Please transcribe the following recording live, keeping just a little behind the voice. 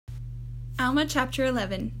Alma chapter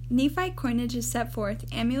 11. Nephite coinage is set forth.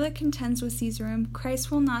 Amulek contends with Zeezrom. Christ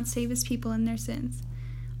will not save his people in their sins.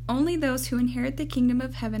 Only those who inherit the kingdom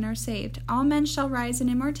of heaven are saved. All men shall rise in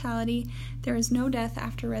immortality. There is no death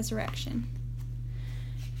after resurrection.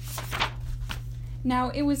 Now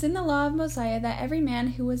it was in the law of Mosiah that every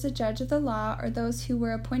man who was a judge of the law, or those who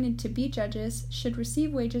were appointed to be judges, should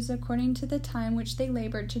receive wages according to the time which they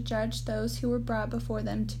labored to judge those who were brought before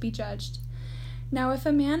them to be judged. Now if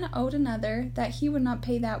a man owed another that he would not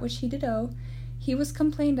pay that which he did owe, he was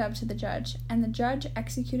complained of to the judge, and the judge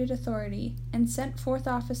executed authority, and sent forth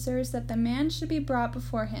officers that the man should be brought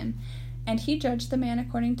before him, and he judged the man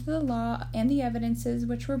according to the law and the evidences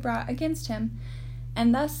which were brought against him.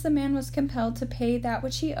 And thus the man was compelled to pay that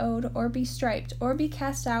which he owed, or be striped, or be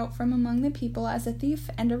cast out from among the people as a thief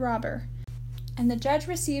and a robber. And the judge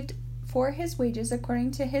received for his wages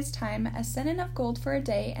according to his time a senon of gold for a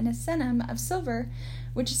day, and a senon of silver,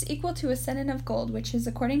 which is equal to a senon of gold, which is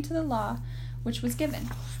according to the law which was given.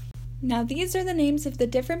 Now these are the names of the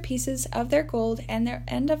different pieces of their gold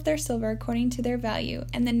and of their silver according to their value.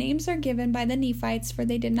 And the names are given by the Nephites, for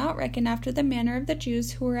they did not reckon after the manner of the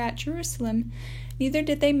Jews who were at Jerusalem, neither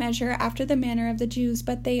did they measure after the manner of the Jews,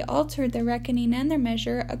 but they altered their reckoning and their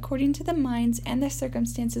measure according to the minds and the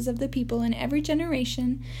circumstances of the people in every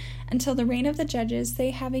generation, until the reign of the judges,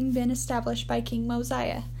 they having been established by King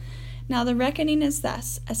Mosiah. Now the reckoning is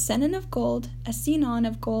thus: a senon of gold, a senon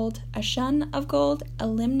of gold, a shun of gold, a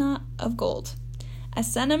limnah of gold, a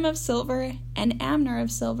senom of silver, an amner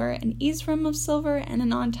of silver, an Zeezrom of silver, and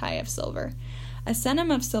an ontai of silver. A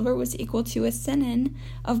senom of silver was equal to a senon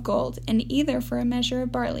of gold, and either for a measure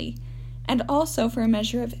of barley, and also for a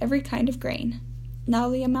measure of every kind of grain. Now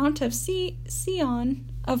the amount of seon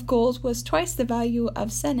of gold was twice the value of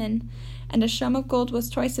senon, and a shum of gold was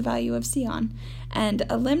twice the value of seon, and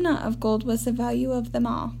a limnah of gold was the value of them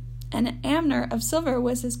all. An amner of silver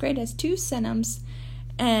was as great as 2 senoms,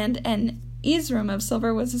 and an Zeezrom of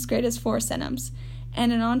silver was as great as 4 senoms,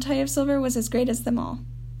 and an ontai of silver was as great as them all.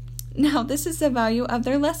 Now this is the value of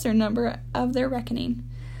their lesser number of their reckoning.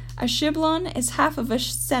 A shiblon is half of a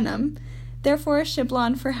senom, therefore a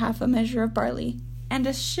shiblon for half a measure of barley, and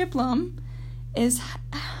a shiblum is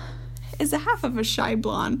a half of a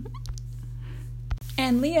shiblon,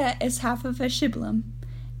 and leah is half of a shiblum.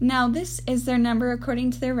 Now this is their number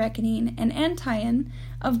according to their reckoning. An antion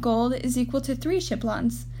of gold is equal to 3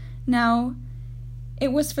 shiblons. Now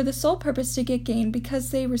it was for the sole purpose to get gain, because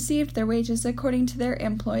they received their wages according to their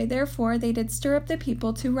employ. Therefore they did stir up the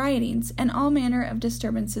people to riotings and all manner of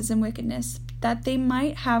disturbances and wickedness, that they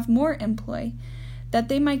might have more employ, that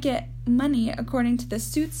they might get money according to the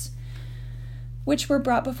suits which were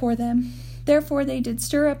brought before them. Therefore they did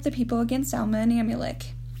stir up the people against Alma and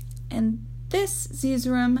Amulek. And this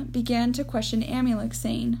Zeezrom began to question Amulek,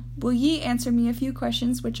 saying, Will ye answer me a few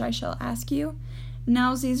questions which I shall ask you?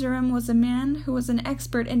 Now Zeezrom was a man who was an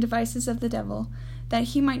expert in devices of the devil, that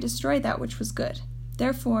he might destroy that which was good.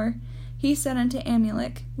 Therefore he said unto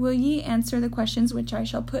Amulek, Will ye answer the questions which I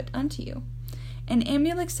shall put unto you? And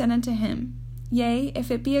Amulek said unto him, Yea,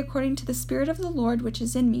 if it be according to the Spirit of the Lord which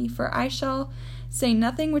is in me, for I shall say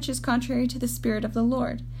nothing which is contrary to the Spirit of the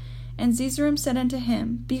Lord. And Zeezrom said unto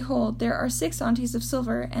him, Behold, there are 6 onties of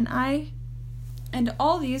silver, and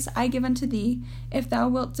all these I give unto thee, if thou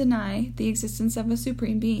wilt deny the existence of a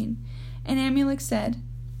supreme being. And Amulek said,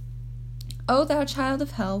 O thou child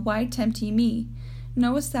of hell, why tempt ye me?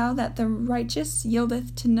 Knowest thou that the righteous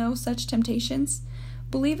yieldeth to no such temptations?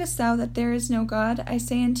 Believest thou that there is no God? I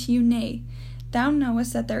say unto you, Nay. Thou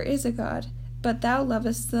knowest that there is a God, but thou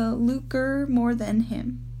lovest the lucre more than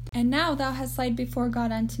him. And now thou hast lied before God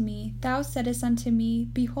unto me. Thou saidst unto me,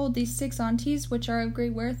 Behold, these 6 onties, which are of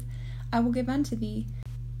great worth, I will give unto thee,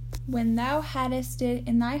 when thou hadst it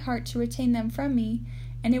in thy heart to retain them from me,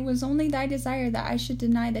 and it was only thy desire that I should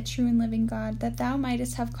deny the true and living God, that thou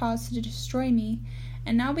mightest have cause to destroy me.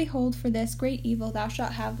 And now behold, for this great evil thou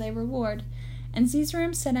shalt have thy reward. And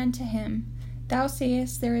Zeezrom said unto him, Thou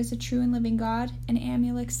sayest there is a true and living God? And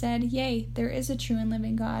Amulek said, Yea, there is a true and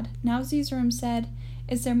living God. Now Zeezrom said,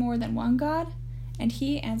 Is there more than one God? And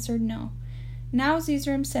he answered, No. Now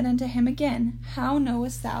Zeezrom said unto him again, How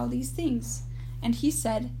knowest thou these things? And he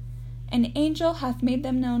said, An angel hath made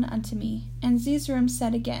them known unto me. And Zeezrom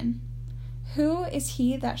said again, Who is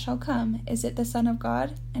he that shall come? Is it the Son of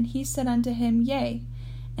God? And he said unto him, Yea.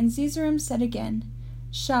 And Zeezrom said again,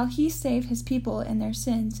 Shall he save his people in their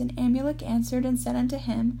sins? And Amulek answered and said unto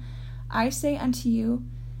him, I say unto you,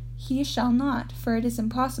 he shall not, for it is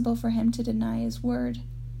impossible for him to deny his word.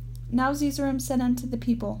 Now Zeezrom said unto the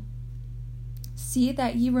people, See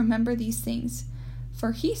that ye remember these things.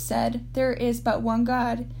 For he said, There is but one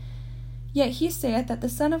God, Yet he saith that the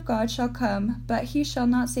Son of God shall come, but he shall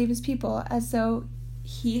not save his people, as though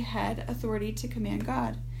he had authority to command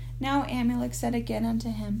God. Now Amulek said again unto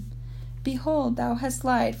him, Behold, thou hast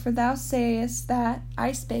lied, for thou sayest that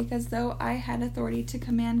I spake as though I had authority to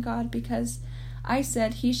command God, because I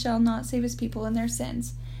said, He shall not save his people in their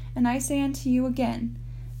sins. And I say unto you again,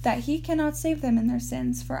 that he cannot save them in their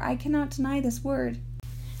sins, for I cannot deny this word.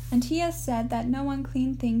 And he has said that no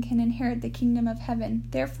unclean thing can inherit the kingdom of heaven.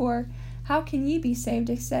 Therefore, how can ye be saved,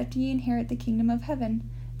 except ye inherit the kingdom of heaven?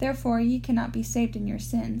 Therefore ye cannot be saved in your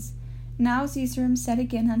sins. Now Zeezrom said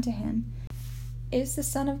again unto him, Is the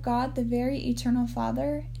Son of God the very eternal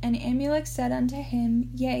Father? And Amulek said unto him,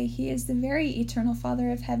 Yea, he is the very eternal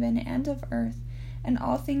Father of heaven and of earth, and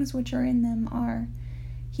all things which are in them are.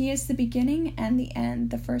 He is the beginning and the end,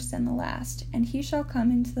 the first and the last. And he shall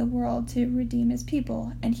come into the world to redeem his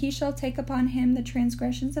people, and he shall take upon him the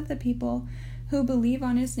transgressions of the people who believe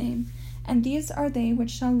on his name. And these are they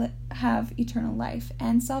which shall have eternal life,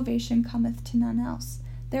 and salvation cometh to none else.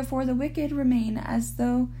 Therefore the wicked remain as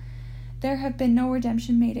though there have been no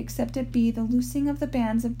redemption made, except it be the loosing of the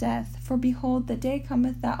bands of death. For behold, the day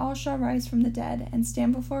cometh that all shall rise from the dead, and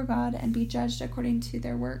stand before God, and be judged according to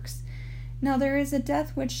their works. Now there is a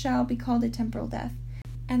death which shall be called a temporal death,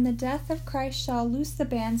 and the death of Christ shall loose the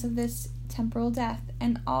bands of this temporal death,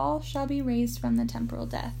 and all shall be raised from the temporal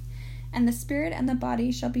death. And the spirit and the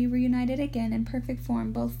body shall be reunited again in perfect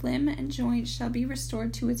form, both limb and joint shall be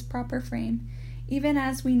restored to its proper frame, even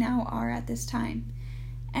as we now are at this time.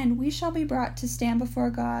 And we shall be brought to stand before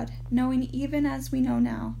God, knowing even as we know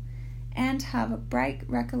now, and have a bright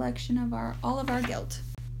recollection of all of our guilt.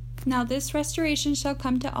 Now this restoration shall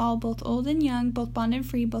come to all, both old and young, both bond and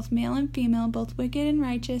free, both male and female, both wicked and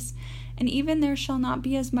righteous, and even there shall not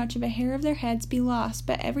be as much of a hair of their heads be lost,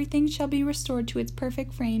 but everything shall be restored to its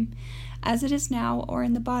perfect frame, as it is now, or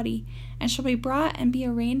in the body, and shall be brought and be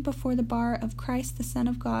arraigned before the bar of Christ the Son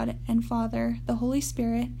of God and Father, the Holy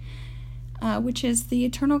Spirit, which is the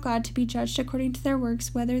eternal God, to be judged according to their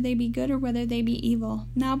works, whether they be good or whether they be evil.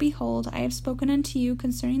 Now behold, I have spoken unto you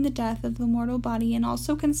concerning the death of the mortal body, and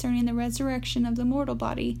also concerning the resurrection of the mortal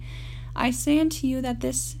body. I say unto you that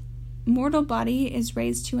this mortal body is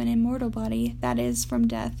raised to an immortal body, that is, from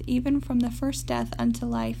death, even from the first death unto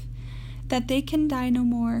life, that they can die no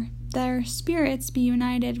more, their spirits be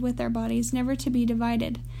united with their bodies, never to be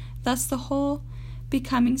divided, thus the whole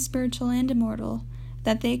becoming spiritual and immortal,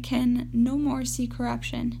 that they can no more see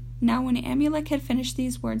corruption. Now when Amulek had finished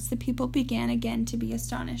these words, the people began again to be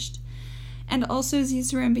astonished. And also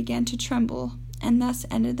Zeezrom began to tremble, and thus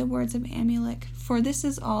ended the words of Amulek. For this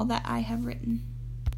is all that I have written.